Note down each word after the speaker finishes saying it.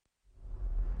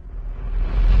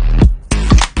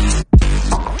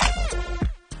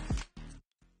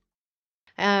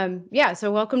Yeah,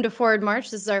 so welcome to Forward March.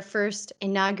 This is our first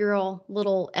inaugural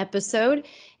little episode,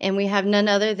 and we have none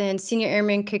other than Senior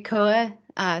Airman Kekoa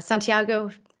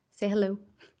Santiago. Say hello.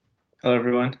 Hello,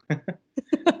 everyone.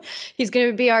 He's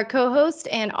going to be our co-host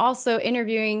and also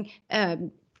interviewing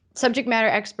subject matter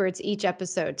experts each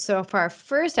episode. So for our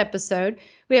first episode,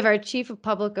 we have our Chief of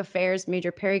Public Affairs,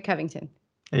 Major Perry Covington.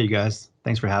 Hey, you guys.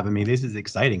 Thanks for having me. This is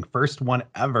exciting. First one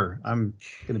ever. I'm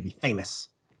going to be famous.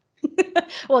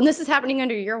 Well, and this is happening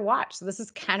under your watch, so this is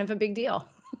kind of a big deal.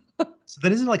 So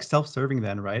that isn't like self-serving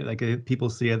then, right? Like if people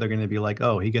see it, they're going to be like,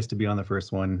 oh, he gets to be on the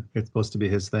first one. It's supposed to be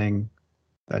his thing.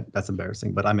 That's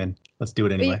embarrassing, but I'm in. Let's do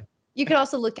it anyway. You could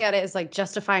also look at it as like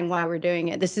justifying why we're doing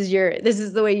it. This is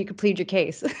the way you could plead your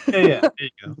case. Yeah, there you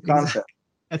go. Concept.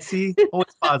 Let's see.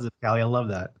 Always positive, Callie. I love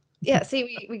that. Yeah,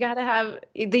 see, we got to have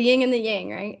the yin and the yang,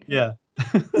 right? Yeah.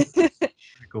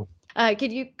 Cool.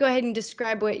 Could you go ahead and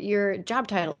describe what your job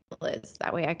title is?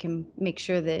 That way I can make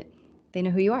sure that they know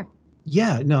who you are.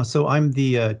 Yeah, no. So I'm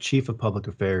the Chief of Public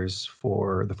Affairs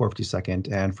for the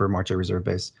 452nd and for March Air Reserve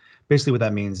Base. Basically what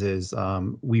that means is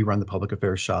we run the public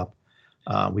affairs shop.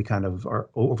 We kind of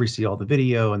oversee all the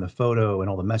video and the photo and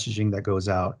all the messaging that goes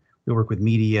out. We work with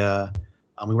media.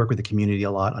 We work with the community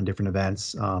a lot on different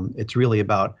events. It's really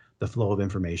about the flow of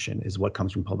information is what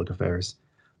comes from public affairs.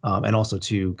 And also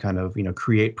to kind of,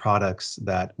 create products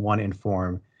that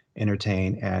inform,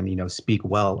 entertain, and, speak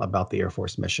well about the Air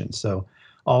Force mission. So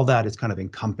all that is kind of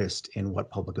encompassed in what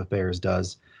public affairs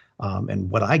does. And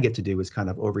what I get to do is kind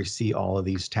of oversee all of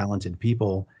these talented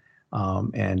people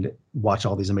and watch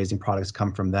all these amazing products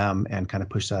come from them and kind of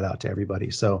push that out to everybody.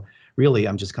 So really,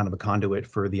 I'm just kind of a conduit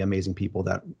for the amazing people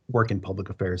that work in public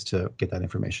affairs to get that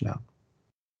information out.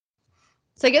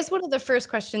 So I guess one of the first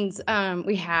questions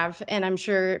we have, and I'm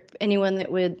sure anyone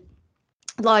that would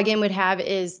log in would have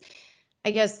is,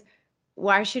 I guess,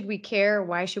 why should we care?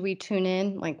 Why should we tune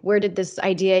in? Like, where did this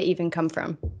idea even come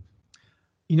from?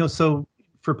 So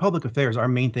for public affairs, our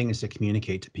main thing is to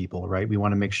communicate to people, right? We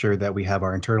want to make sure that we have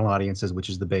our internal audiences, which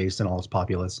is the base and all its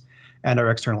populace, and our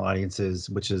external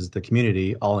audiences, which is the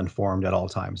community, all informed at all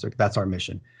times. That's our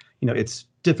mission. It's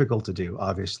difficult to do,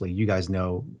 obviously. You guys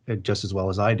know just as well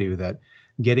as I do that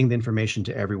getting the information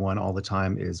to everyone all the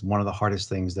time is one of the hardest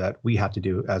things that we have to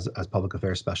do as public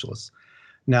affairs specialists.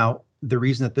 Now, the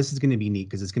reason that this is going to be neat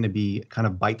because it's going to be kind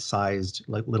of bite-sized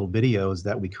like little videos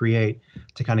that we create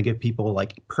to kind of give people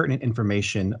like pertinent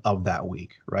information of that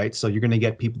week, right? So you're going to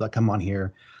get people that come on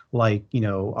here like,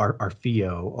 our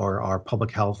FIO or our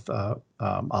public health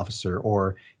officer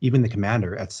or even the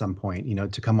commander at some point,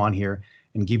 to come on here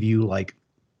and give you like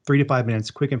 3 to 5 minutes,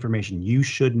 quick information. You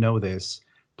should know this.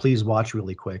 Please watch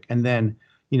really quick. And then,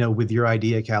 with your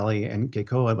idea, Callie and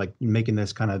Kekoa, like making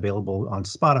this kind of available on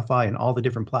Spotify and all the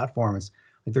different platforms,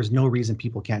 like there's no reason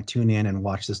people can't tune in and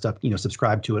watch this stuff,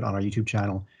 subscribe to it on our YouTube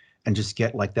channel and just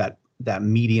get like that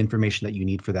meaty information that you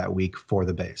need for that week for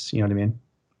the base. You know what I mean?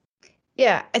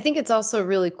 Yeah, I think it's also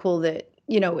really cool that,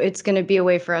 it's going to be a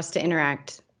way for us to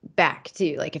interact back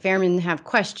too. Like if airmen have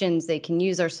questions, they can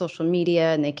use our social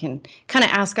media and they can kind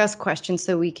of ask us questions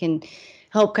so we can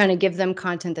help kind of give them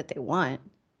content that they want.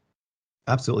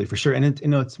 Absolutely, for sure. And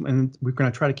and we're going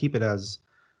to try to keep it as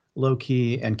low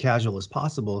key and casual as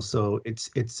possible, so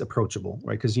it's approachable,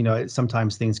 right? Because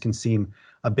sometimes things can seem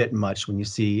a bit much when you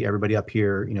see everybody up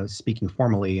here, speaking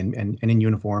formally and in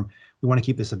uniform. We want to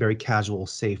keep this a very casual,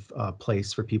 safe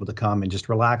place for people to come and just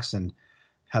relax and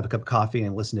have a cup of coffee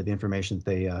and listen to the information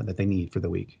that they need for the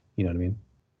week. You know what I mean?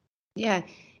 Yeah.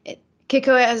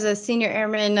 Kekoa, as a senior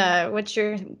airman, you want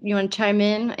to chime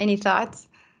in? Any thoughts?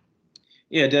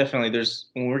 Yeah, definitely.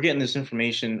 When we're getting this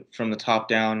information from the top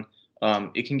down,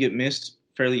 it can get missed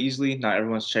fairly easily. Not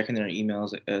everyone's checking their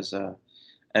emails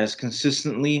as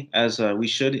consistently as we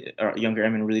should. Our younger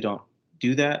airmen really don't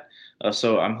do that.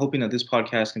 So I'm hoping that this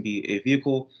podcast can be a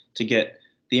vehicle to get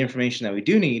the information that we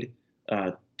do need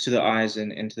to the eyes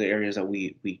and to the areas that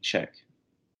we check.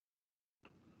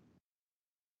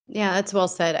 Yeah, that's well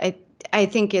said. I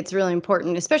think it's really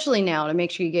important, especially now, to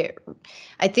make sure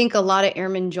I think a lot of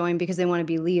airmen join because they want to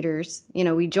be leaders.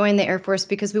 We join the Air Force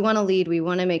because we want to lead, we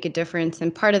want to make a difference.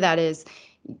 And part of that is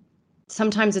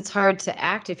sometimes it's hard to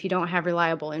act if you don't have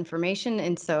reliable information.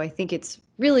 And so I think it's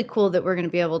really cool that we're going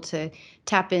to be able to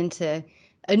tap into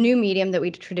a new medium that we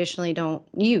traditionally don't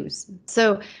use.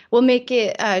 So we'll make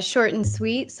it short and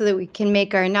sweet so that we can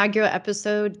make our inaugural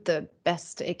episode the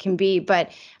best it can be.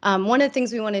 But one of the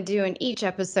things we want to do in each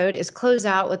episode is close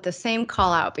out with the same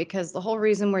call out, because the whole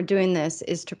reason we're doing this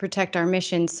is to protect our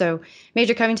mission. So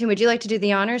Major Covington, would you like to do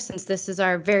the honors since this is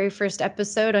our very first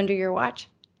episode under your watch?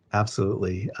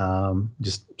 Absolutely.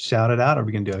 Just shout it out. Are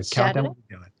we going to do a countdown?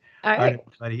 All right.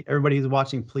 Everybody. Everybody who's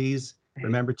watching, please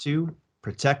remember to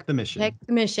protect the mission. Protect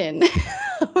the mission.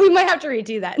 We might have to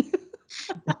redo that.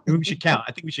 We should count.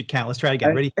 I think we should count. Let's try it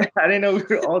again. Ready? I didn't know we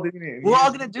were all doing it. We're all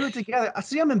going to do it together. I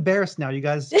see I'm embarrassed now, you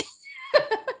guys.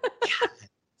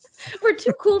 We're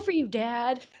too cool for you,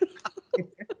 Dad.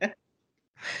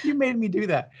 You made me do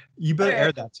that. You better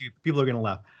air that too. People are going to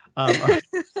laugh. All right.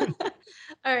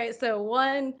 All right. So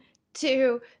 1,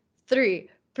 2, 3.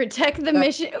 Protect the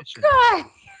mission. Oh, God.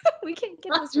 We can't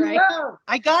get this right.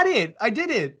 I got it. I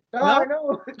did it.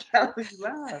 No. Callie,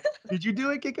 laugh. Did you do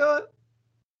it, Kiko?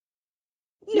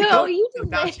 No, you did.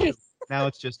 Now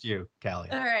it's just you, Callie.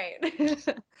 All right.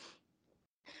 There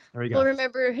we go. Well,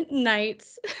 remember,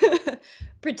 Knights,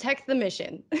 protect the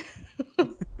mission.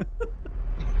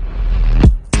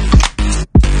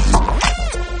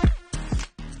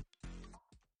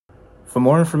 For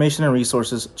more information and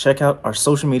resources, check out our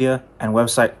social media and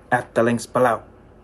website at the links below.